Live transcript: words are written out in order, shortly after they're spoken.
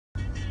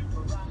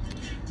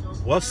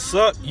What's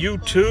up,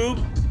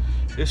 YouTube?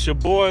 It's your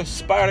boy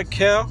Spider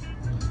Cal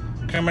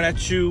coming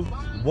at you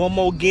one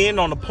more again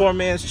on the Poor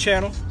Man's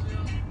Channel.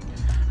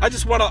 I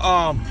just want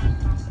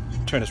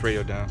to turn this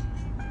radio down.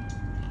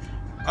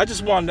 I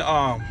just wanted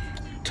to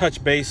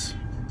touch base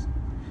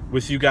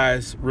with you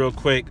guys real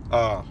quick.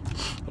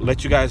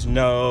 Let you guys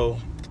know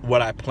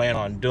what I plan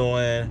on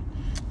doing,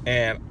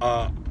 and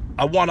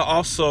I want to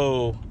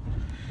also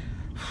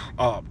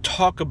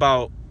talk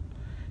about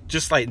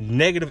just like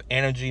negative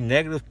energy,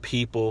 negative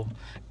people,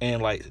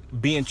 and like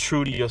being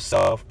true to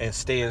yourself and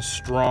staying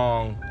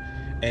strong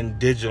and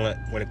vigilant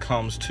when it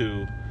comes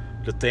to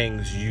the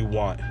things you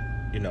want,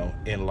 you know,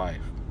 in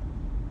life.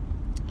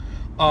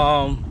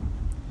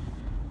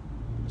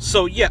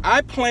 So yeah,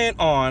 I plan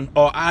on,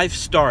 or I've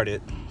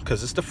started,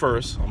 because it's the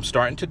first, I'm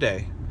starting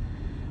today,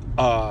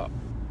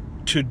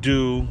 to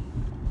do,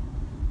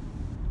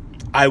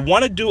 I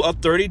want to do a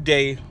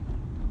 30-day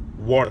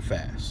water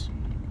fast.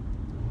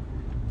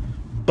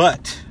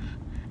 But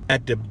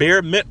at the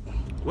bare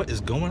what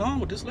is going on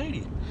with this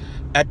lady?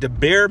 At the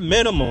bare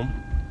minimum,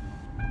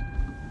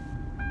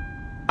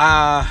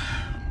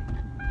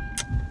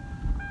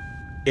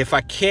 if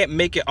I can't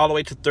make it all the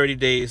way to 30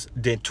 days,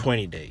 then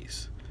 20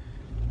 days.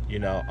 You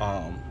know,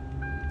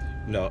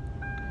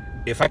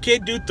 if I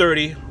can't do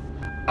 30,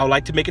 I would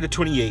like to make it a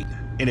 28.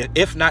 And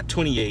if not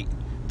 28,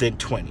 then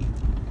 20.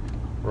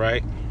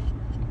 Right?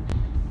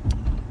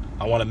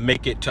 I want to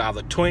make it to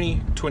either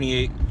 20,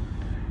 28,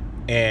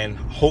 and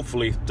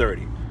hopefully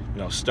 30, you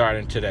know,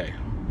 starting today,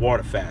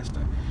 water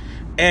fasting.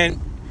 And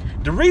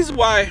the reason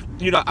why,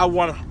 you know, I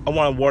want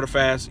to water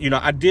fast, you know,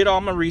 I did all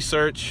my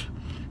research,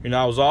 you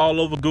know, I was all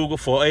over Google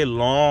for a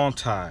long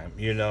time,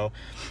 you know,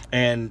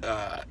 and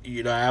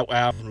you know,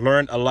 I've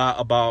learned a lot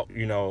about,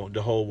 you know,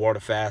 the whole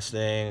water fasting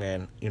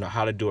and, you know,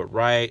 how to do it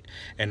right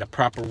and the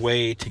proper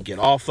way to get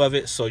off of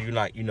it, so you're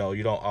not, you know,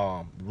 you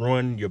don't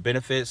ruin your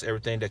benefits,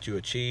 everything that you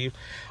achieve.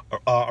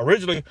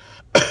 Originally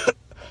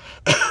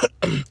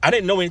I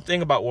didn't know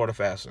anything about water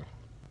fasting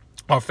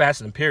or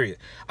fasting, period.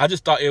 I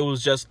just thought it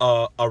was just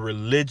a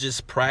religious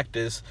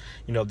practice,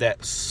 you know,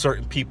 that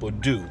certain people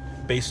do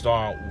based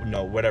on, you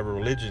know, whatever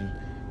religion,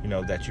 you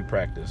know, that you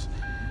practice.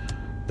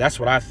 That's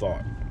what I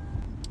thought.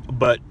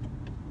 But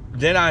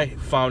then I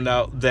found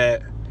out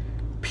that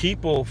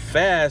people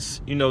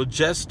fast, you know,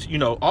 just, you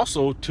know,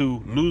 also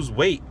to lose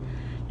weight,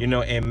 you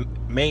know, and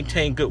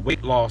maintain good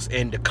weight loss,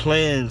 and to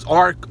cleanse,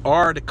 or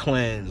to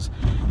cleanse,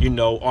 you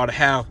know, or to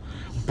have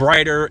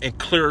brighter and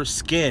clearer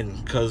skin,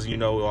 because, you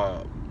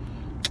know,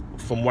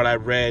 from what I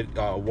read,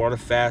 water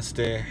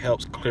fasting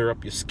helps clear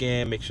up your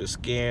skin, makes your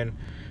skin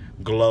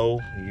glow,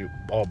 you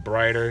all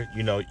brighter,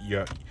 you know,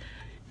 your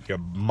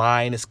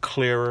mind is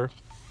clearer.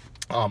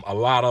 A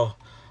lot of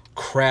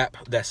crap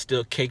that's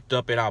still caked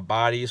up in our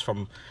bodies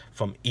from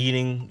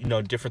eating, you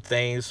know, different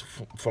things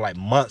for like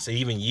months and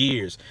even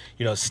years,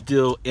 you know,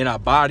 still in our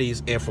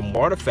bodies, and from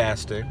water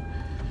fasting,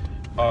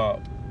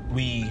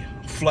 we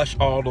flush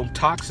all them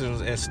toxins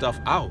and stuff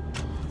out,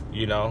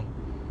 you know.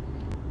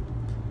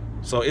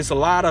 So it's a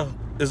lot of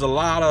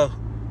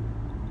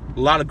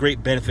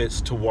great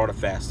benefits to water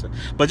fasting.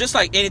 But just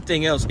like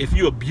anything else, if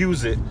you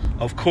abuse it,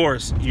 of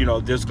course, you know,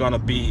 there's gonna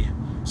be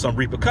some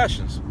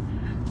repercussions.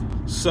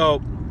 So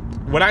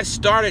when I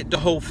started the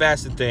whole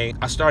fasting thing,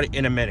 I started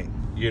intermittent.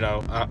 You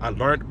know, I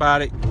learned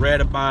about it,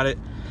 read about it,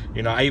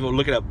 you know, I even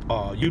looked up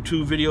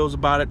YouTube videos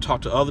about it,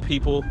 talked to other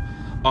people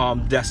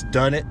that's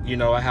done it. You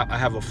know, I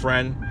have a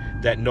friend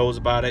that knows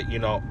about it, you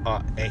know,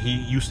 and he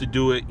used to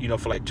do it, you know,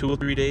 for like 2 or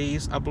 3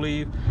 days, I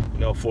believe, you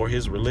know, for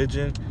his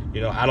religion. You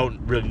know, I don't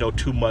really know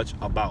too much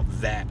about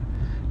that,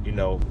 you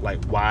know,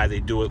 like why they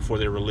do it for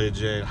their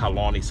religion, how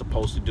long they're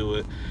supposed to do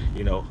it.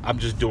 You know, I'm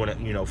just doing it,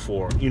 you know,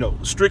 for, you know,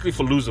 strictly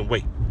for losing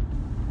weight.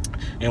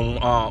 And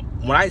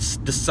when I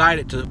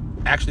decided to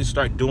actually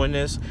start doing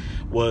this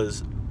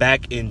was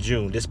back in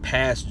June, this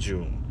past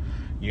June.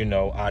 You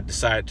know, I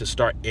decided to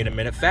start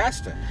intermittent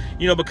fasting,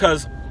 you know,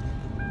 because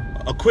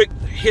a quick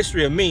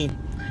history of me,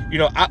 you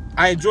know,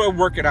 I enjoy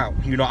working out.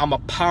 You know, I'm a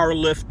power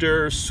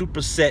lifter,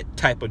 superset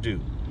type of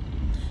dude,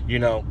 you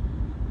know,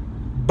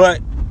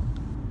 but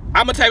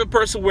I'm a type of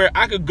person where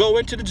I could go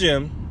into the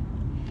gym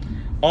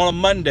on a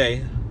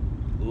Monday,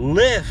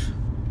 lift,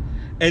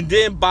 and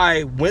then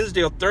by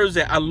Wednesday or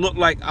Thursday, I look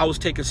like I was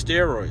taking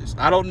steroids.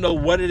 I don't know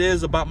what it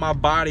is about my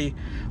body,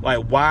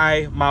 like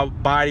why my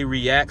body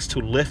reacts to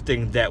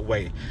lifting that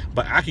way.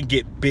 But I can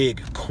get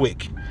big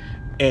quick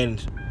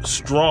and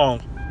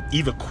strong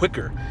even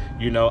quicker.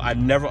 You know, I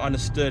never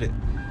understood it.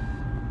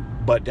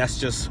 But that's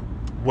just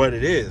what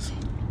it is.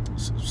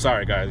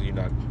 Sorry, guys, you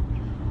know.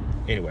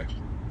 Anyway.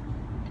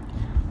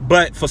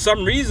 But for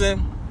some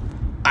reason,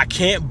 I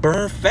can't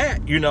burn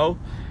fat, you know.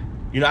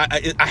 You know,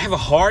 I have a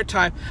hard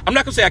time. I'm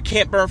not going to say I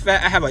can't burn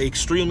fat. I have an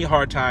extremely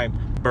hard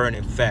time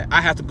burning fat.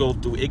 I have to go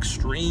through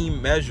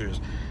extreme measures.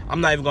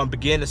 I'm not even going to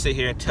begin to sit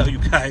here and tell you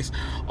guys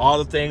all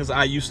the things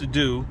I used to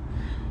do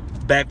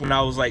back when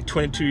I was like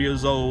 22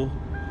 years old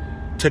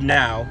to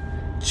now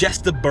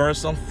just to burn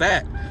some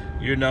fat.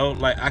 You know,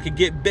 like I could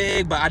get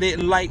big, but I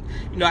didn't like,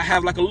 you know, I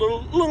have like a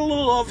little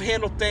love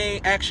handle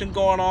thing, action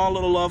going on,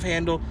 little love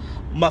handle,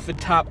 muffin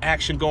top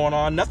action going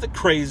on. Nothing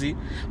crazy,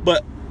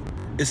 but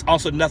it's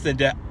also nothing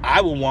that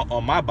I would want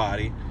on my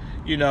body,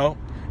 you know.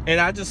 And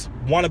I just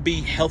want to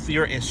be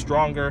healthier and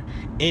stronger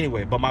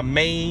anyway. But my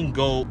main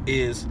goal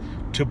is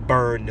to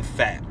burn the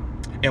fat.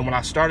 And when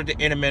I started the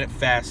intermittent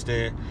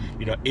fasting,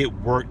 you know, it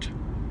worked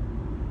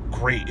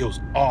great. It was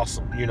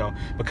awesome, you know,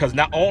 because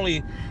not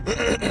only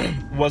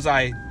was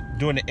I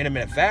doing the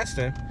intermittent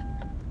fasting,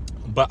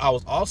 but I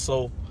was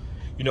also,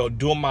 you know,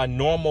 doing my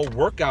normal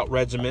workout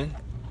regimen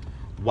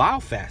while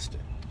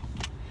fasting.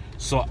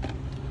 So,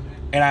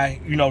 and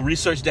I, you know,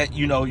 researched that,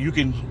 you know, you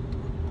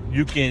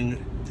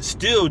can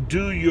still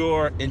do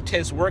your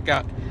intense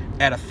workout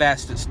at a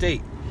fasted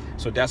state.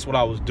 So that's what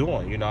I was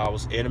doing. You know, I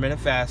was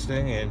intermittent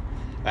fasting, and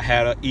I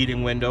had an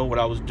eating window. What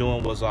I was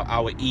doing was I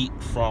would eat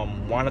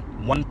from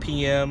 1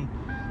 p.m.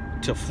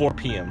 to 4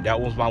 p.m. That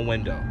was my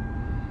window.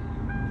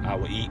 I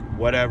would eat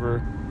whatever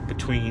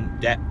between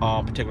that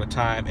particular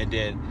time, and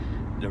then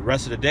the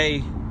rest of the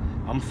day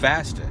I'm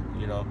fasting,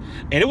 you know.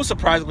 And it was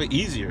surprisingly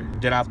easier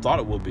than I thought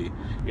it would be,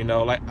 you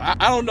know. Like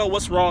I don't know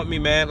what's wrong with me,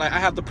 man. Like I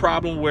have the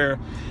problem where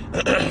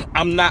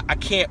I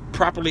can't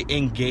properly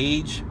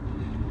engage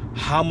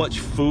how much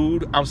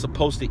food I'm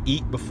supposed to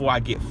eat before I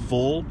get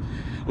full.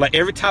 Like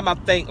every time I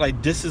think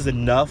like this is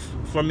enough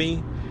for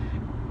me,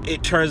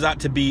 it turns out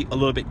to be a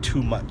little bit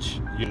too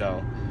much, you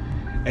know.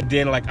 And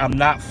then like I'm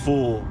not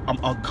full, I'm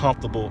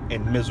uncomfortable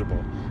and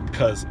miserable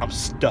because I'm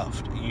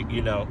stuffed,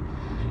 you know.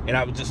 And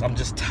I'm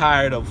just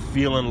tired of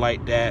feeling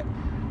like that,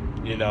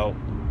 you know.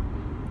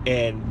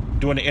 And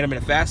doing the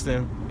intermittent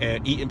fasting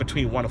and eating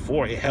between 1 and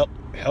 4, it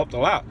helped a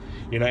lot,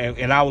 you know.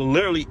 And I would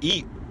literally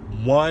eat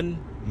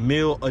 1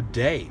 meal a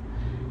day,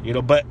 you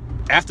know. But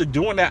after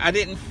doing that, I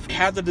didn't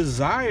have the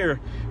desire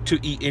to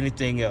eat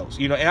anything else,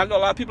 you know. And I know a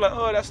lot of people are like,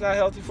 oh, that's not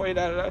healthy for you.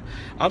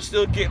 I'm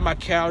still getting my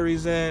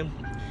calories in.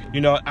 You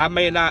know, I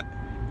may not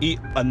eat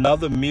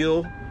another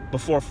meal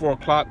before 4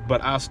 o'clock,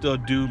 but I'll still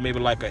do maybe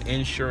like an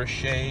Ensure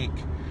shake,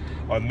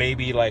 or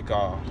maybe like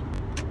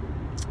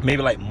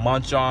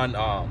munch on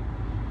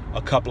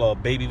a couple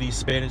of baby leaf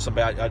spinach.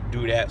 I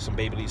do that, some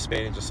baby leaf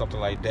spinach or something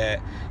like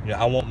that. You know,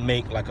 I won't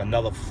make like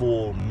another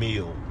full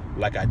meal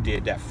like I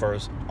did that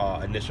first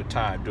initial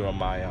time during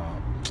my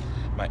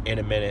my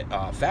intermittent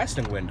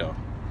fasting window.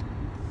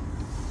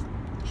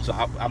 So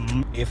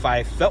if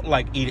I felt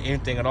like eating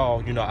anything at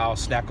all, you know, I'll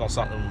snack on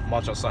something,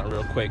 munch on something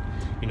real quick,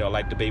 you know,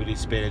 like the baby leaf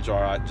spinach,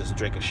 or I just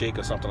drink a shake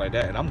or something like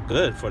that, and I'm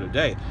good for the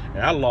day.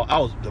 And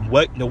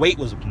the weight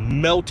was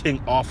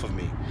melting off of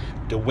me.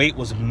 The weight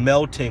was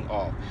melting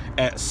off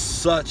at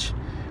such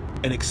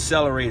an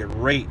accelerated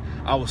rate.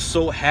 I was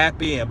so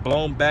happy and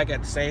blown back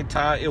at the same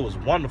time. It was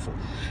wonderful.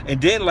 And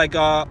then like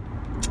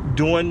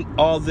doing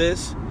all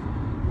this,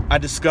 I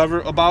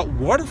discovered about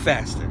water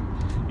fasting,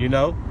 you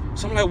know.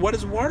 So I'm like, what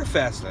is water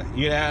fasting?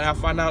 You know, and I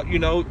find out, you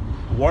know,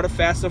 water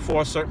fasting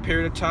for a certain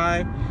period of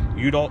time,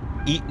 you don't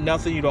eat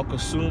nothing, you don't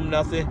consume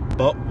nothing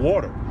but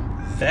water.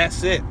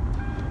 That's it.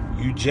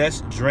 You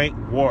just drink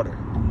water,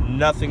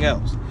 nothing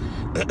else.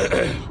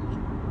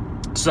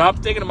 So I'm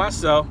thinking to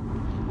myself,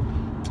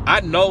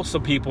 I know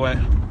some people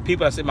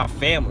that's in my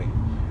family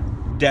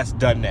that's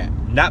done that.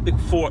 Not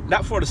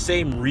for the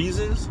same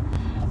reasons,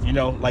 you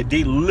know, like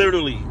they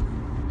literally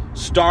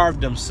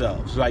starved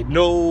themselves, like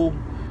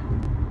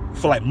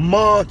for like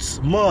months,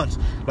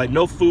 like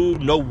no food,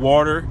 no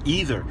water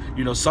either.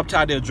 You know,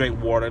 sometimes they'll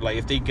drink water, like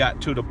if they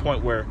got to the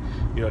point where,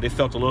 you know, they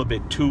felt a little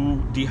bit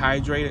too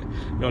dehydrated,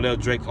 you know, they'll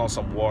drink on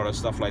some water,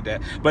 stuff like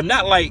that. But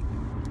not like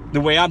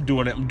the way I'm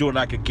doing it. I'm doing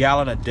like a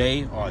gallon a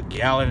day or a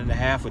gallon and a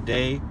half a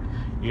day,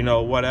 you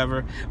know,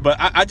 whatever. But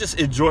I just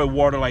enjoy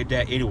water like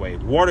that anyway.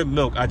 Water and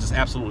milk, I just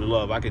absolutely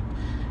love. I could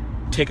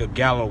take a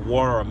gallon of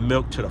water or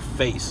milk to the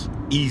face,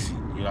 easy.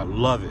 You know, I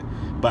love it.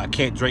 But I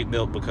can't drink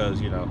milk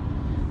because, you know,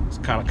 it's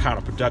kind of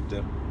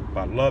counterproductive.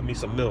 But I love me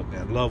some milk,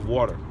 and I love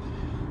water.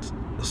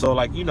 So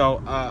like, you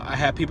know, I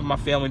have people in my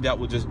family that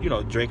would just, you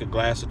know, drink a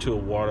glass or 2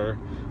 of water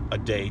a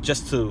day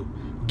just to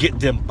get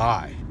them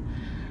by,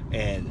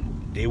 and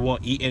they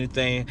won't eat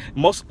anything.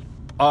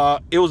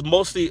 It was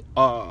mostly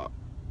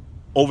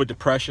over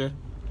depression.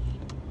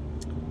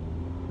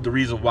 The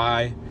reason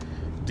why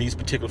these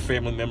particular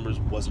family members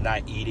was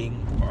not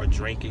eating or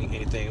drinking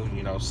anything,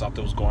 you know,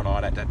 something was going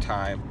on at that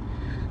time.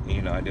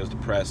 You know, they was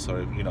depressed,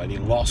 or, you know, they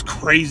lost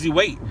crazy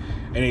weight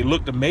and they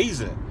looked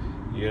amazing,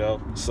 you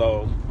know.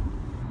 So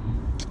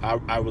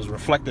I was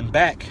reflecting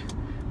back,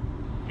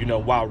 you know,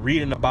 while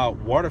reading about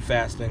water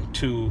fasting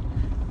to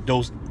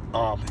those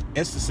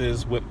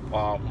instances with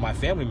my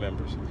family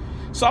members.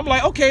 So I'm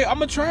like, okay, I'm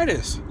gonna try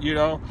this, you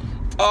know.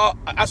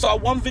 I saw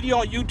one video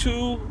on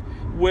YouTube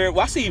where,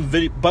 well, I see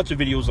a bunch of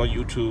videos on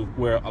YouTube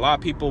where a lot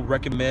of people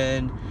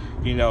recommend,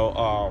 you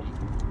know,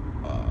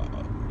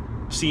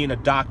 seeing a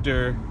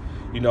doctor,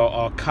 you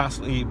know,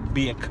 constantly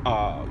being,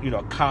 you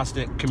know,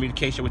 constant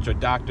communication with your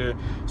doctor,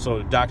 so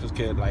the doctors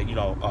can, like, you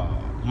know,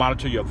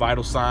 monitor your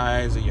vital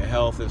signs and your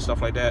health and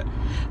stuff like that.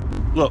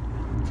 Look,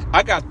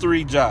 I got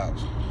 3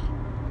 jobs.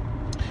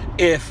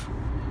 If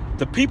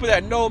the people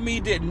that know me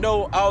didn't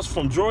know I was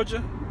from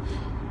Georgia,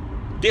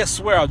 they'll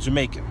swear I was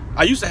Jamaican.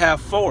 I used to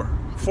have four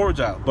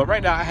jobs, but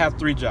right now I have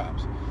 3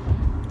 jobs.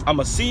 I'm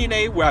a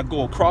CNA where I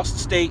go across the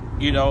state.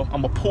 You know,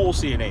 I'm a pool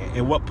CNA,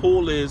 and what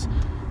pool is,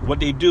 what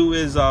they do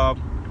is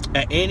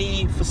at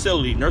any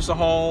facility, nursing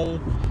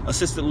home,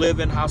 assisted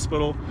living,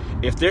 hospital,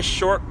 if they're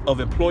short of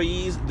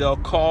employees, they'll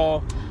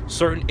call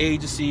certain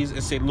agencies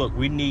and say, look,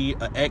 we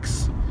need an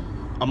X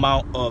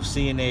amount of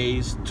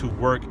CNAs to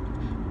work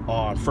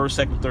on first,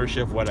 second, third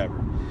shift,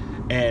 whatever.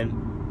 And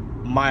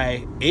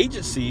my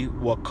agency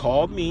will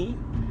call me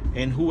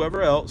and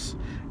whoever else,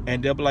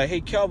 and they'll be like,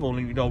 hey,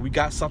 Kelvin, you know, we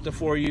got something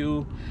for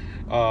you,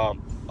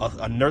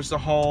 a nursing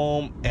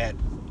home at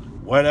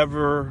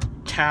whatever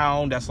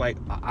town that's like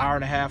an hour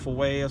and a half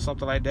away or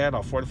something like that,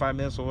 or 45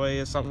 minutes away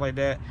or something like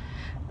that.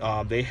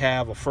 They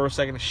have a first,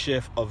 second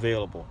shift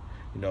available.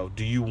 You know,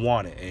 do you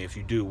want it? And if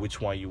you do,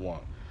 which one you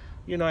want?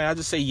 You know, and I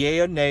just say yay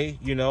or nay,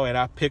 you know, and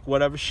I pick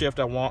whatever shift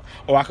I want.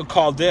 Or I could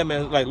call them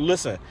and like,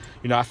 listen,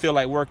 you know, I feel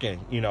like working,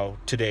 you know,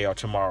 today or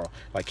tomorrow.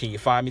 Like, can you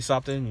find me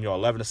something, you know,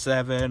 11 to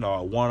 7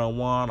 or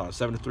 1-on-1 or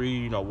 7 to 3,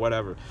 you know,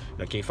 whatever. You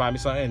know, can you find me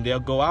something? And they'll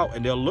go out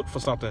and they'll look for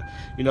something.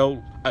 You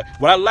know,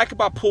 what I like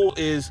about pool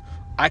is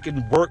I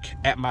can work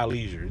at my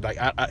leisure. Like,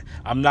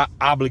 I'm not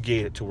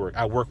obligated to work.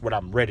 I work when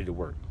I'm ready to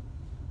work.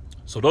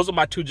 So those are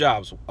my 2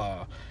 jobs.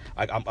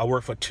 I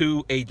work for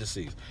 2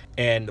 agencies,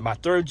 and my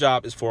 3rd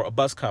job is for a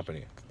bus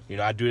company. You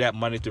know, I do that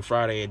Monday through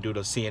Friday and do the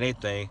CNA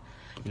thing,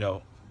 you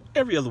know,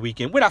 every other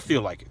weekend when I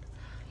feel like it.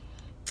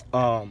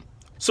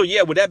 So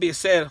yeah, with that being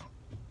said,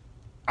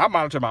 I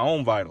monitor my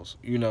own vitals.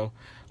 You know,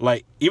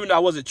 like, even though I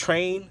wasn't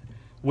trained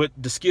with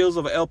the skills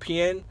of an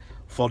LPN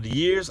for the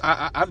years,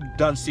 I've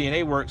done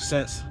CNA work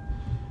since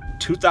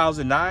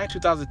 2009,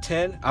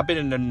 2010. I've been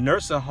in the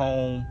nursing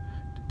home,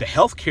 the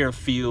healthcare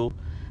field,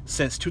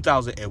 since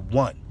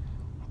 2001.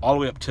 All the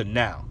way up to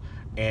now.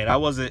 And I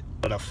wasn't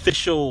an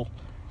official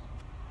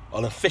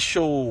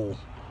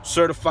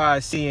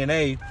certified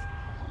CNA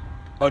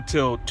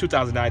until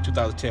 2009,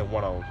 2010.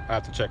 I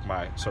have to check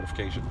my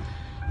certification.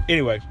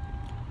 Anyway,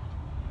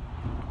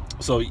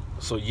 so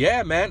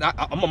yeah, man, I'm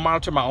gonna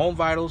monitor my own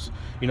vitals.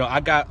 You know, I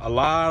got a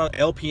lot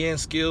of LPN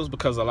skills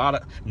because a lot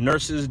of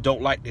nurses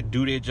don't like to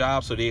do their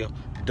job, so they'll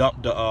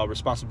dump the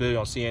responsibility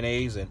on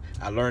CNAs, and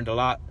I learned a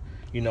lot.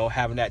 You know,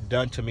 having that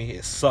done to me,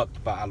 it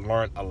sucked, but I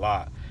learned a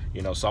lot.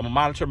 You know, so I'm gonna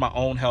monitor my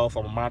own health.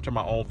 I'm gonna monitor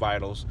my own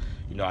vitals.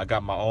 You know, I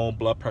got my own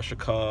blood pressure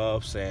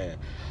cuffs and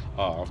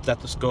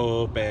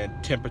stethoscope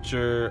and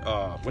temperature.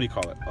 What do you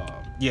call it?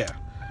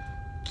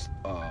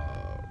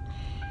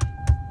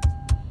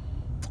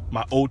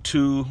 My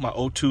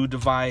O2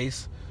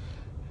 device.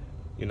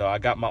 You know, I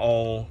got my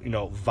own, you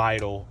know,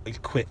 vital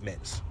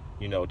equipments,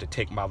 you know, to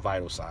take my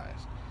vital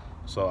signs.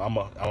 So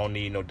I don't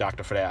need no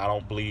doctor for that. I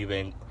don't believe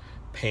in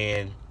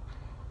paying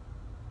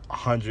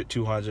 $100,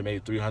 $200,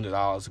 maybe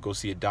 $300 to go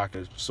see a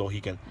doctor so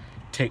he can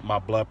take my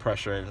blood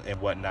pressure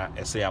and whatnot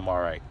and say I'm all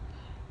right.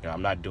 You know,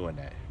 I'm not doing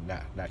that.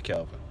 Not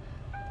Kelvin.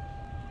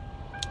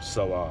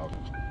 So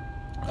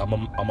I'm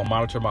gonna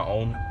monitor my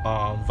own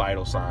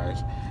vital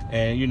signs,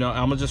 and you know,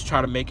 I'm gonna just try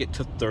to make it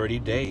to 30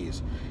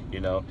 days. You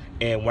know,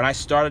 and when I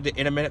started the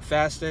intermittent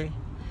fasting,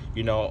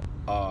 you know,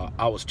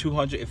 I was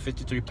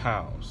 253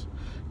 pounds.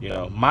 You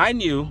know,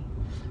 mind you,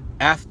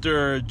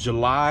 after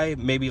July,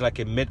 maybe like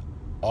in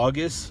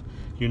mid-August,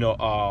 you know,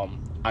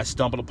 I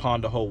stumbled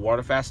upon the whole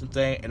water fasting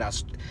thing, and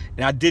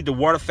I did the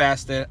water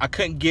fasting. I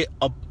couldn't get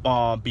up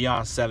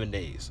beyond 7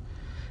 days,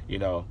 you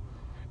know,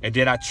 and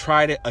then I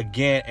tried it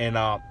again, and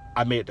I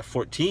made it to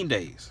 14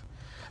 days.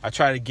 I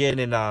tried again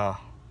in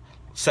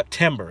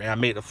September, and I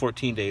made it to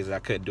 14 days, and I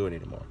couldn't do it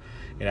anymore,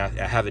 and I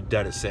haven't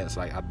done it since.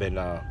 Like, I've been,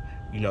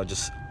 you know,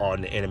 just on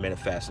the intermittent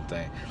fasting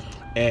thing,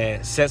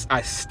 and since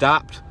I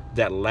stopped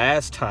that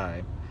last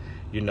time,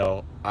 you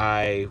know,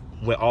 I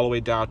went all the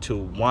way down to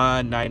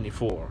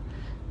 194.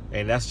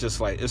 And that's just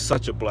like, it's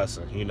such a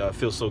blessing. You know, it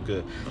feels so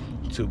good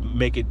to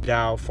make it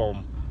down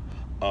from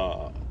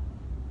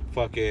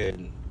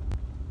fucking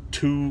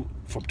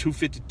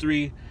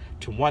 253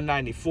 to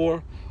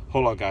 194.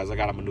 Hold on, guys. I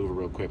got to maneuver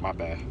real quick. My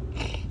bad.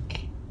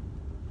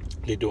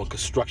 They're doing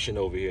construction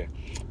over here.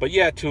 But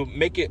yeah, to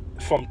make it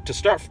to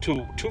start to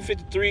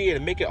 253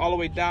 and make it all the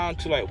way down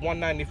to like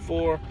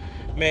 194,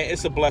 man,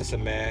 it's a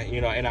blessing, man. You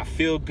know, and I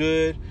feel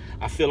good.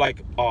 I feel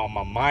like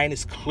my mind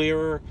is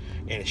clearer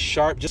and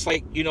sharp. Just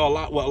like, you know, a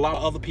lot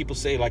of other people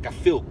say, like, I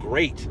feel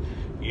great.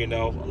 You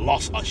know,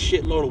 lost a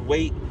shitload of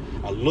weight.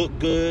 I look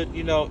good.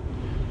 You know,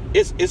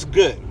 it's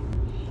good.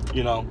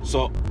 You know,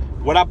 so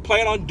what I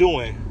plan on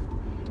doing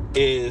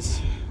is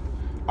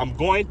I'm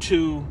going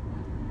to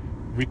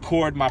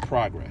record my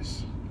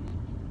progress.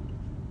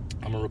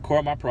 I'm gonna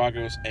record my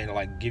progress and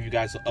like give you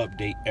guys an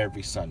update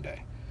every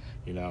Sunday.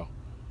 You know,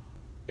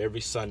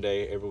 every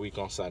Sunday, every week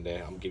on Sunday,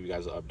 I'm gonna give you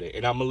guys an update,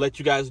 and I'm gonna let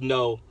you guys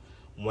know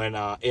when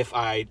if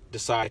I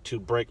decide to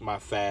break my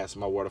fast,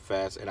 my water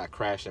fast, and I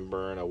crash and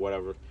burn or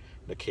whatever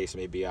the case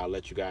may be. I'll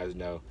let you guys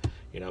know.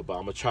 You know, but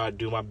I'm gonna try to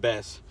do my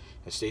best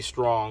and stay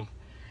strong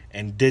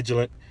and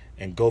vigilant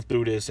and go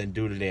through this and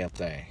do the damn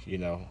thing. You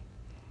know,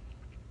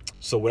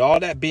 So with all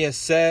that being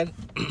said,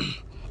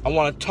 I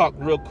want to talk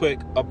real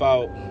quick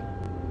about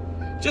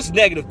just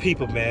negative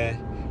people,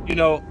 man. You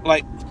know,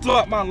 like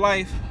throughout my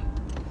life,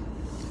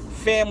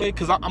 family,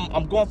 because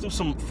I'm going through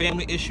some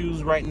family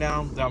issues right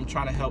now that I'm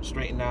trying to help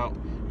straighten out.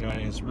 You know,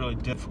 and it's really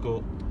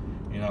difficult.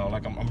 You know,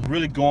 like I'm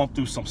really going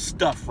through some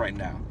stuff right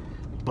now,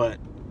 but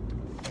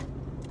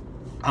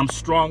I'm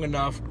strong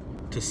enough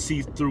to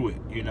see through it.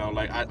 You know,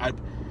 like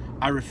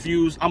I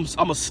refuse.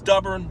 I'm a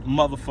stubborn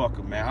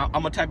motherfucker, man.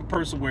 I'm a type of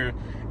person where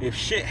if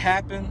shit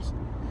happens,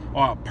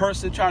 or a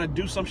person try to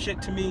do some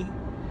shit to me,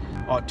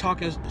 or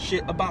talking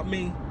shit about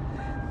me,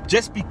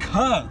 just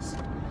because,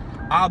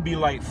 I'll be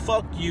like,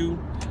 fuck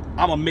you.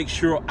 I'm gonna make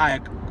sure I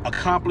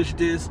accomplish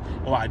this,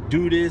 or I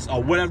do this,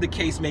 or whatever the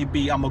case may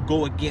be. I'm gonna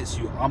go against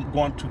you. I'm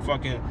going to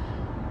fucking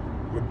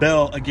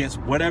rebel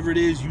against whatever it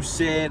is you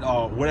said,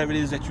 or whatever it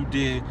is that you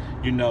did.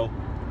 You know,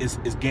 it's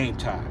game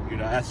time. You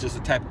know, that's just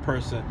the type of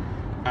person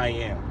I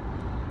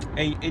am.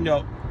 And you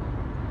know,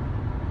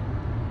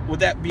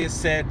 with that being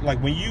said,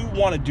 like when you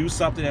want to do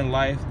something in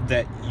life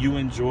that you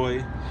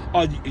enjoy,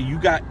 or you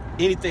got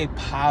anything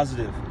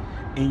positive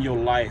in your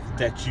life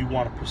that you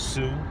want to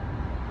pursue,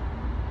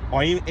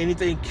 or even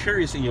anything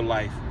curious in your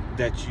life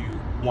that you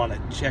want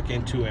to check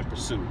into and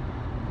pursue,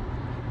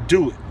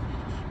 do it.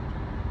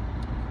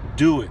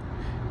 Do it.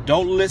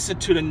 Don't listen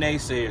to the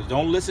naysayers.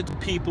 Don't listen to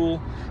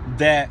people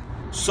that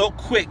so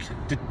quick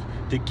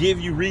to give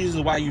you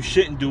reasons why you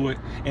shouldn't do it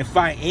and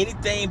find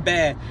anything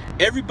bad.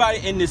 Everybody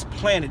in this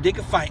planet, they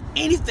can find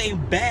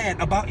anything bad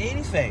about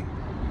anything.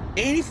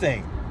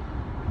 Anything.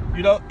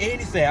 You know,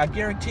 anything. I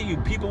guarantee you,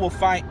 people will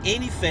find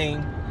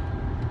anything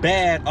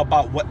bad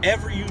about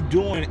whatever you're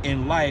doing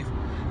in life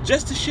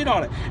just to shit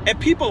on it. And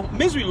people,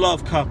 misery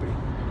love company.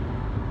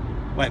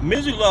 Like,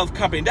 misery love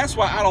company. That's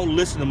why I don't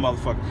listen to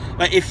motherfuckers.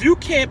 Like, if you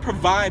can't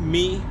provide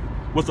me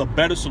with a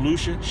better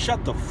solution,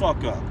 shut the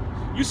fuck up.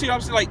 You see what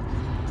I'm saying? Like,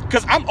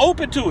 because I'm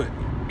open to it.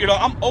 You know,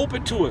 I'm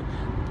open to it.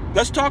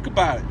 Let's talk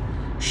about it.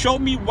 Show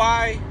me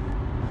why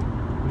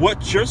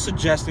what you're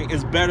suggesting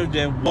is better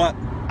than what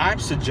I'm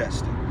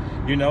suggesting.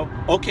 You know,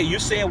 okay,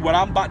 you're saying what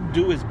I'm about to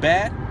do is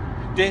bad,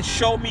 then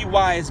show me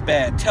why it's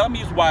bad. Tell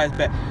me why it's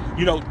bad.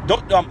 You know,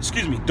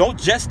 don't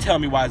just tell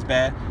me why it's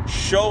bad.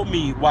 Show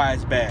me why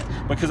it's bad.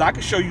 Because I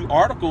can show you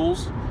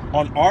articles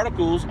on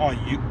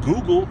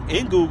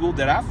Google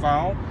that I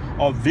found,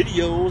 or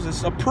videos.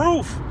 It's a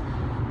proof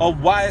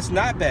of why it's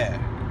not bad.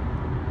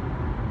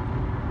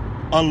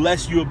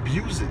 Unless you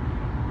abuse it,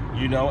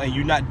 you know, and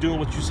you're not doing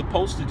what you're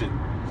supposed to do.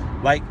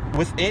 Like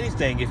with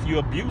anything, if you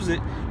abuse it,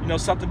 you know,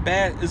 something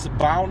bad is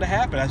bound to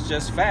happen. That's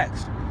just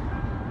facts.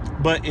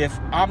 But if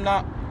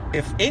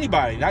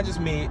anybody, not just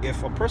me,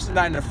 if a person's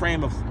not in the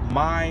frame of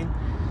mind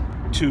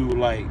to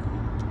like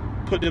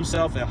put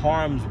themselves in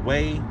harm's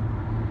way,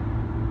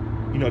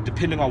 you know,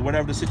 depending on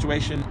whatever the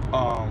situation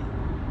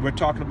we're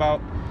talking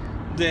about,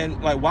 then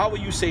like, why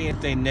would you say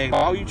anything negative?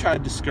 Why would you try to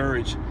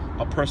discourage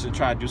a person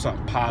trying to do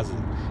something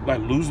positive, like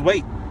lose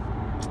weight?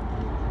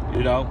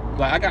 You know,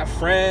 like I got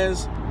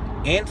friends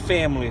and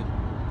family,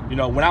 you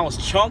know, when I was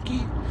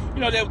chunky, you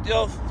know,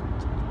 they'll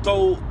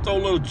throw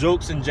little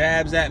jokes and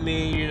jabs at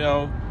me, you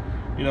know,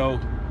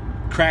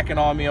 cracking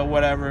on me or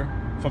whatever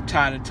from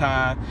time to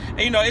time.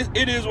 And you know,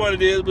 it is what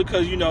it is,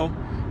 because you know,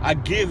 I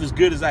give as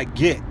good as I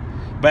get.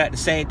 But at the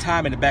same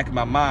time, in the back of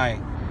my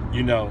mind,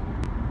 you know,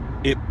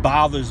 it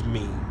bothers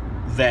me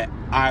that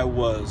I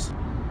was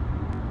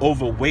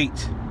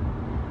overweight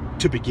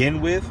to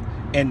begin with,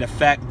 and the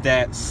fact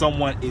that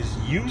someone is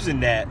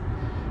using that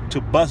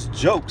to bust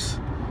jokes,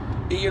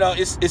 you know,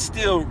 it's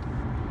still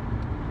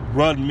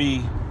run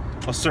me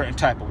a certain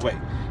type of way.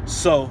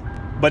 So,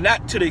 but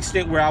not to the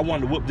extent where I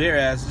wanted to whoop their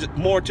ass, just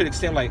more to the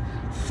extent like,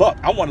 fuck,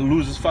 I want to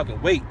lose this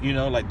fucking weight, you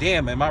know, like,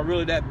 damn, am I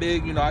really that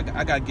big? You know, I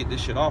gotta get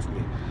this shit off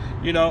me,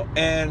 you know.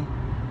 And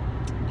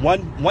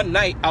one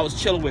night I was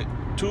chilling with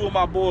two of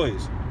my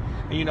boys,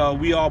 and you know,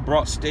 we all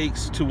brought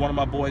steaks to one of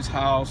my boys'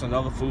 house and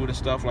other food and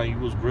stuff, like he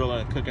was grilling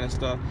and cooking and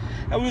stuff,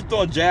 and we were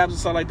throwing jabs and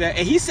stuff like that.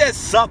 And he said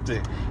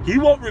something, he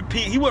wouldn't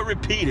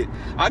repeat it.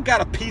 I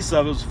got a piece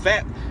of it. It was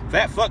fat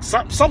fuck,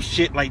 some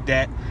shit like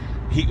that.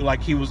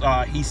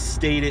 He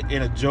stated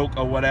in a joke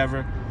or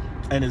whatever,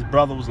 and his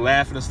brother was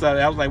laughing and stuff.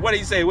 I was like, what did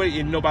he say?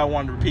 And nobody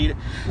wanted to repeat it.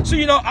 So,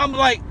 you know, I'm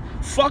like,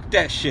 fuck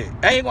that shit.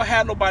 I ain't gonna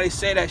have nobody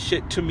say that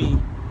shit to me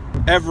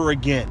ever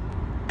again.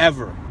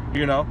 Ever.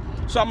 You know?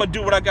 So I'm gonna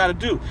do what I gotta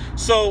do.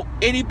 So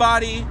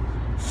anybody,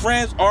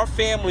 friends or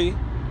family,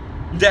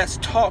 that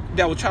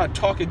will try to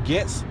talk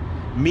against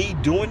me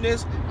doing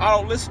this, I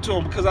don't listen to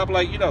them, because I'm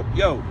like, you know,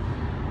 yo,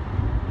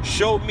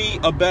 show me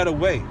a better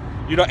way.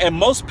 You know, and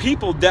most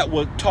people that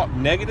will talk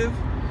negative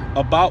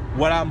about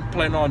what I'm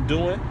planning on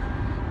doing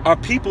are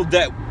people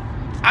that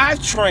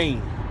I've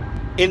trained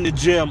in the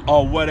gym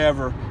or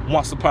whatever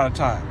once upon a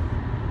time.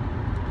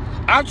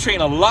 I've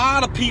trained a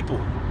lot of people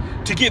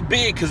to get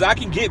big, because I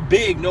can get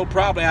big, no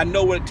problem. I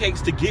know what it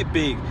takes to get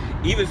big.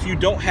 Even if you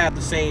don't have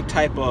the same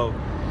type of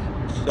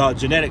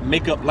genetic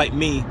makeup like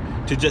me,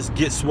 to just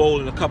get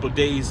swollen in a couple of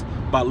days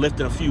by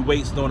lifting a few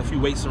weights, throwing a few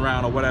weights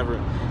around or whatever.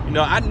 You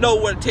know, I know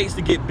what it takes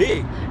to get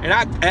big. And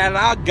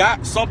I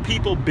got some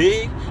people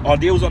big, or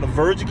they was on the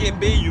verge of getting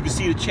big. You can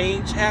see the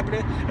change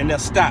happening, and they'll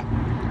stop.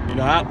 You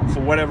know,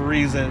 for whatever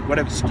reason,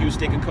 whatever excuse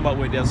they can come up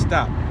with, they'll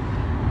stop.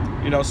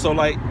 You know, so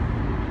like,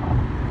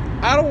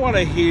 I don't want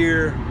to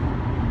hear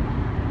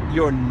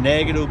your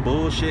negative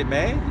bullshit,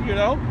 man. You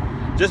know,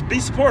 just be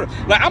supportive.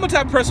 Like, I'm a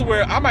type of person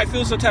where I might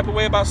feel some type of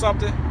way about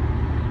something,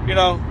 you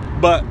know,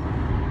 but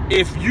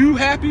if you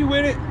happy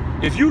with it,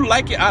 if you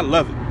like it, I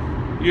love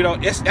it. You know,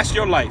 that's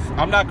your life.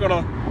 I'm not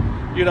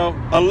gonna, you know,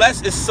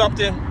 unless it's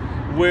something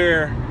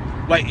where,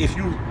 like, if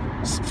you,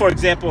 for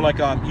example, like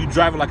you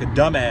driving like a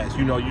dumbass,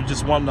 you know, you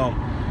just one of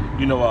them,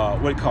 you know,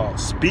 what do you call it,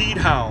 speed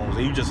hounds,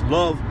 and you just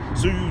love,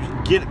 so you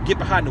get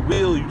behind the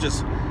wheel, you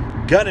just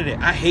gunning it.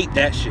 I hate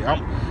that shit.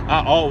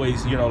 I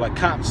always, you know, like,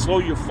 cop, slow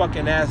your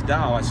fucking ass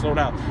down, like, slow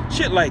down,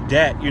 shit like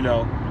that, you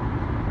know,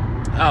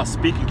 I'll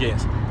speak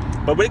against.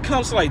 But when it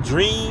comes to like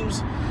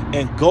dreams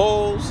and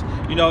goals,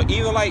 you know,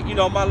 even like, you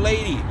know, my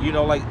lady, you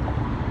know, like,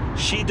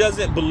 she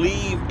doesn't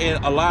believe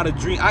in a lot of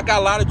dreams. I got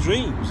a lot of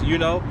dreams, you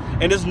know,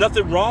 and there's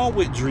nothing wrong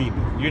with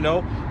dreaming, you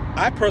know.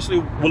 I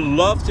personally would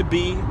love to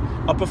be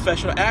a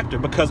professional actor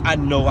because I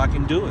know I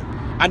can do it.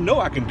 I know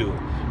I can do it.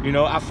 You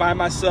know, I find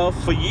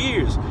myself for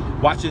years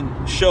watching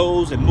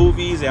shows and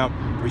movies, and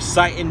I'm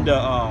reciting the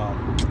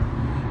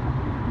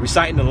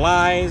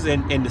lines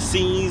and the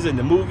scenes and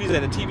the movies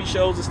and the TV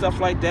shows and stuff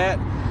like that.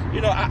 You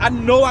know, I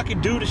know I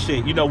can do the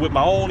shit, you know, with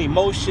my own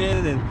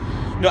emotion, and,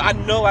 you know, I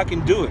know I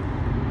can do it.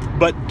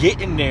 But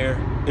getting there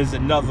is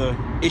another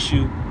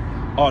issue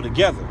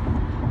altogether.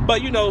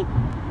 But, you know,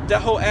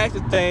 that whole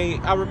acting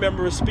thing, I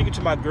remember speaking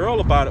to my girl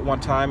about it one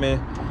time, and,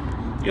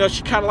 you know,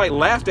 she kind of like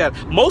laughed at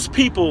it. Most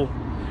people,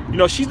 you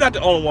know, she's not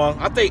the only one.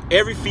 I think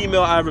every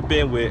female I've ever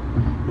been with,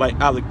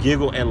 like, either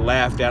giggle and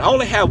laughed at. I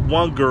only had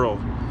one girl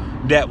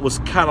that was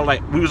kind of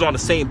like, we was on the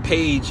same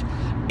page,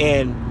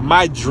 and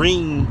my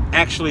dream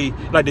actually,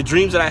 like, the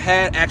dreams that I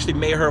had actually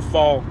made her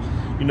fall,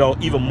 you know,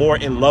 even more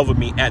in love with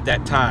me at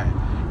that time.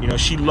 You know,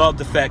 she loved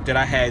the fact that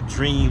I had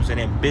dreams and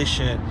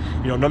ambition,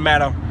 you know, no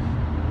matter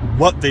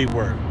what they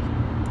were.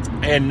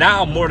 And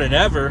now more than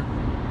ever,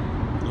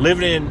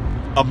 living in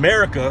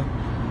America,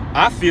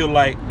 I feel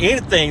like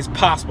anything's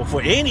possible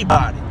for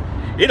anybody.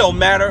 It don't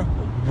matter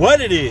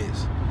what it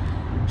is.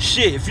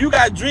 Shit, if you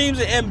got dreams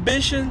and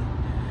ambition,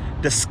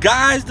 the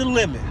sky's the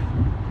limit.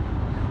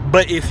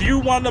 But if you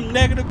one of them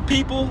negative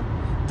people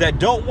that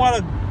don't want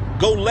to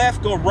go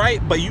left, go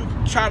right, but you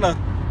trying to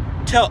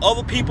tell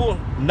other people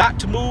not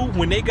to move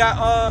when they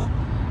got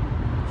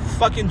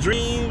fucking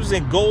dreams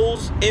and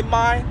goals in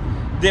mind,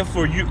 then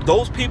for you,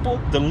 those people,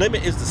 the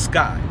limit is the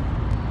sky.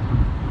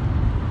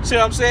 See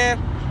what I'm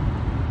saying?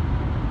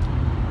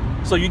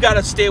 So you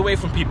gotta stay away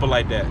from people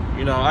like that.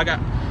 You know,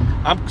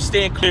 I'm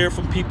staying clear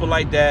from people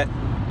like that.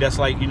 That's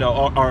like, you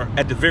know, or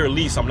at the very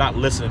least, I'm not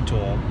listening to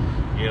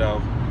them. You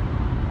know,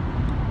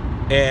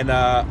 and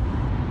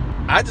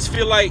I just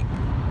feel like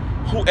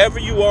whoever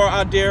you are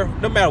out there,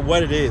 no matter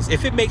what it is,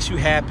 if it makes you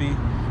happy,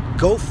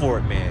 go for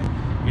it,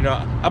 man. You know,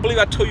 I believe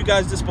I told you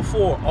guys this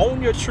before.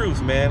 Own your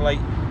truth, man. Like,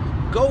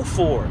 go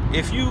for it.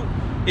 If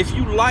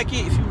you like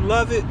it, if you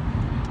love it,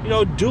 you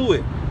know, do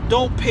it.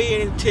 Don't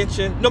pay any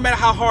attention, no matter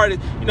how hard it,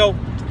 you know,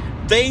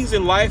 things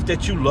in life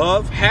that you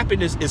love,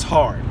 happiness is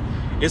hard.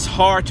 It's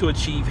hard to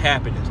achieve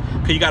happiness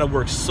because you got to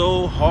work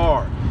so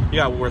hard. You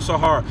got to work so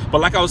hard.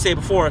 But like I was saying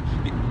before,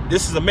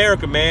 this is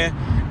America, man.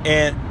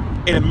 And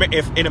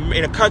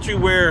in a country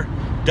where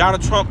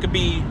Donald Trump could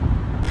be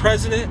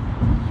president,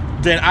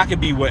 then I could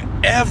be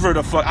whatever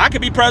the fuck. I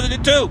could be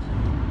president too.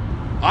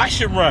 I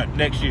should run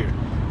next year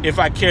if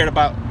I cared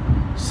about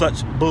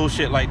such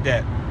bullshit like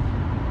that.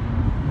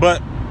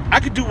 But I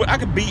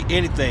could be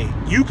anything.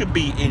 You could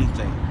be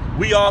anything.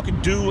 We all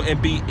can do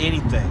and be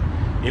anything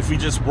if we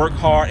just work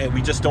hard and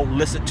we just don't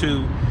listen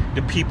to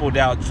the people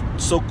that are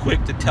so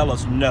quick to tell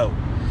us no,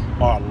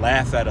 or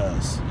laugh at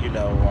us, you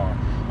know,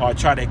 or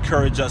try to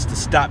encourage us to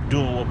stop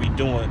doing what we're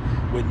doing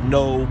with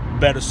no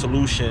better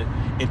solution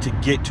and to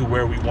get to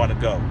where we want to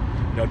go.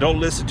 You know, don't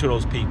listen to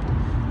those people.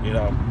 You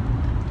know,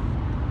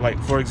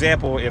 like, for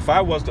example, if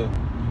I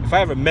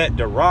ever met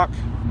The Rock,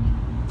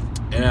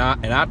 and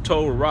I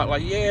told Rock,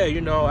 like, yeah,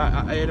 you know,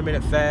 I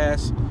intermittent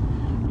fast,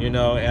 you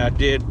know, and I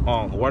did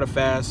water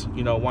fast,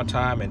 you know, one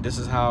time, and this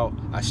is how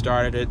I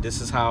started it, this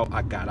is how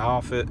I got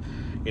off it,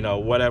 you know,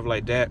 whatever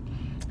like that.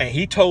 And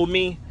he told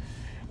me,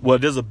 well,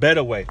 there's a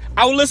better way.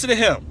 I would listen to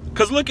him,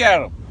 because look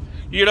at him,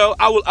 you know,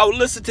 I would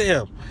listen to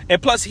him.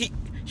 And plus, he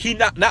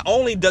not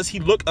only does he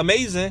look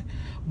amazing,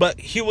 but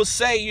he will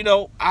say, you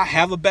know, I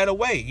have a better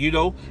way, you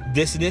know,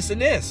 this and this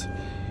and this.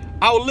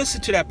 I will listen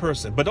to that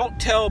person, but don't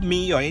tell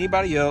me or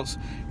anybody else,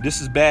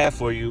 this is bad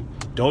for you,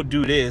 don't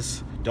do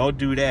this, don't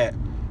do that,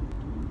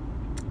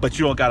 but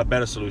you don't got a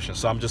better solution.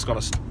 So I'm just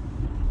gonna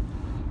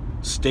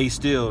stay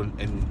still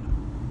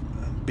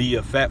and be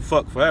a fat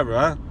fuck forever,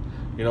 huh?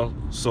 You know,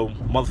 so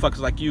motherfuckers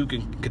like you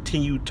can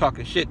continue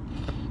talking shit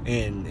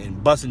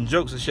and busting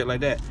jokes and shit like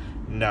that.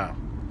 Nah.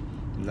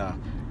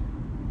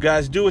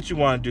 guys, do what you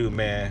want to do,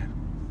 man,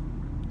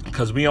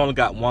 because we only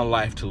got one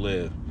life to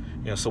live,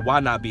 so why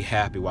not be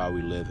happy while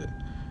we live it?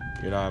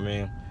 You know what I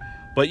mean?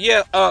 But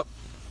yeah,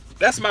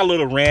 that's my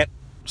little rant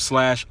 /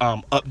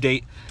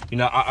 update.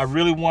 I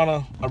really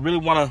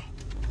wanna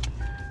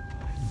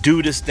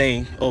do this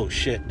thing. Oh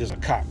shit, there's a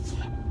cop.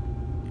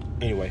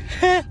 Anyway,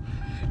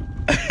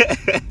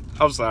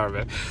 I'm sorry,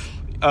 man.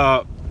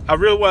 I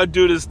really want to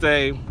do this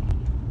thing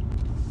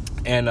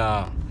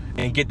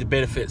and get the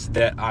benefits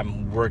that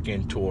I'm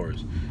working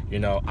towards.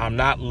 I'm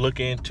not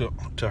looking to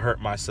hurt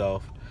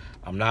myself.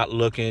 I'm not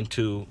looking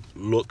to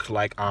look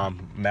like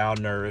I'm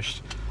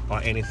malnourished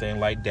or anything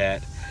like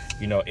that.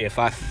 If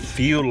I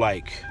feel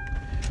like,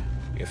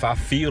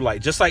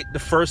 just like the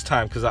first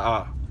time, because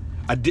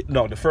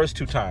the first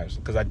 2 times,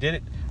 because I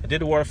did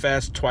the water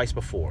fast twice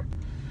before.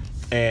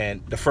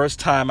 And the first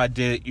time I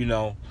did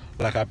it,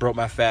 like I broke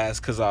my fast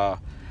because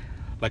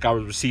like I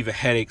was receiving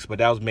headaches, but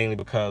that was mainly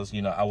because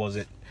I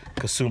wasn't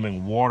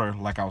consuming water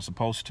like I was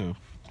supposed to.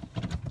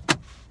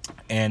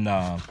 And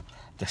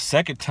the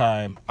second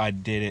time I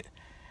did it,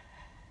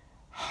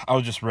 I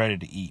was just ready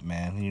to eat,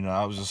 man.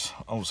 I was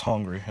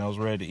hungry and I was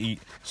ready to eat,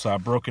 so I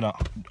broke it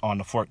up on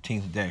the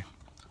 14th day.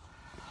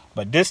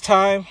 But this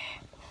time,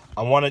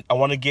 I want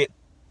to get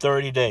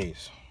 30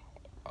 days.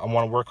 I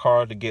want to work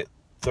hard to get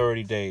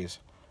 30 days.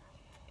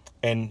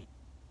 And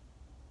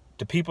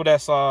the people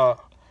that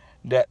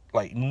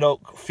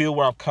feel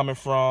where I'm coming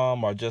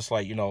from, or just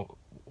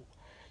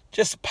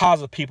just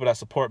positive people that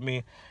support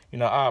me,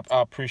 I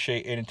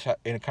appreciate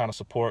any kind of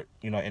support,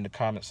 in the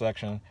comment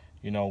section.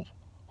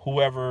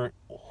 Whoever,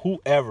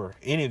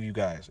 any of you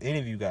guys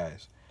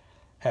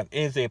have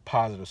anything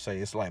positive to say,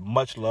 it's like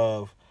much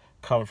love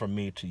coming from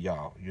me to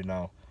y'all.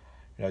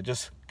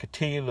 Just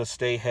continue to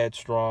stay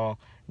headstrong,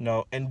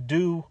 and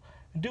do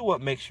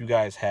what makes you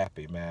guys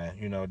happy, man.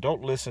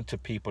 Don't listen to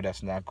people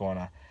that's not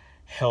gonna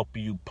help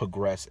you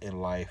progress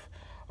in life,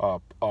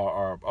 or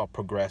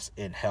progress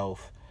in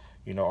health,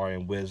 or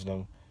in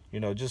wisdom.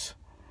 Just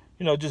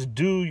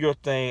do your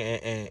thing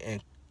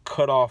and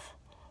cut off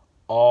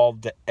all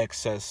the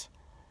excess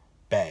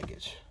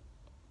baggage.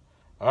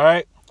 All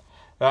right.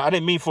 I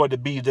didn't mean for it to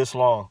be this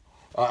long.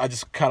 I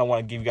just kind of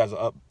want to give you guys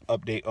an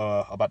update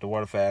about the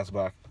water fast,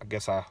 but I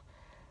guess I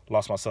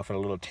lost myself in a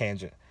little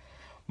tangent.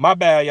 My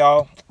bad,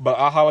 y'all. But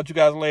I'll holler at you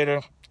guys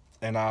later,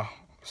 and I'll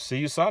see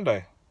you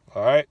Sunday.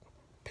 All right.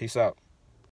 Peace out.